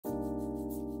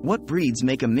What breeds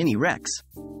make a mini Rex?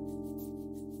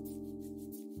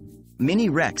 Mini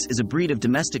Rex is a breed of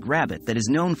domestic rabbit that is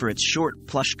known for its short,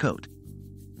 plush coat.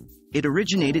 It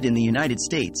originated in the United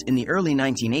States in the early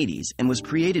 1980s and was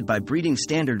created by breeding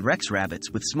standard Rex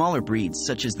rabbits with smaller breeds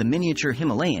such as the miniature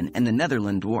Himalayan and the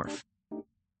Netherland dwarf.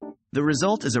 The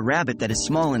result is a rabbit that is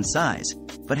small in size,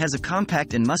 but has a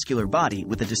compact and muscular body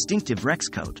with a distinctive Rex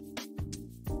coat.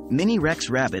 Mini Rex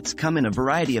rabbits come in a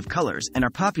variety of colors and are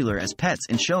popular as pets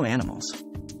and show animals.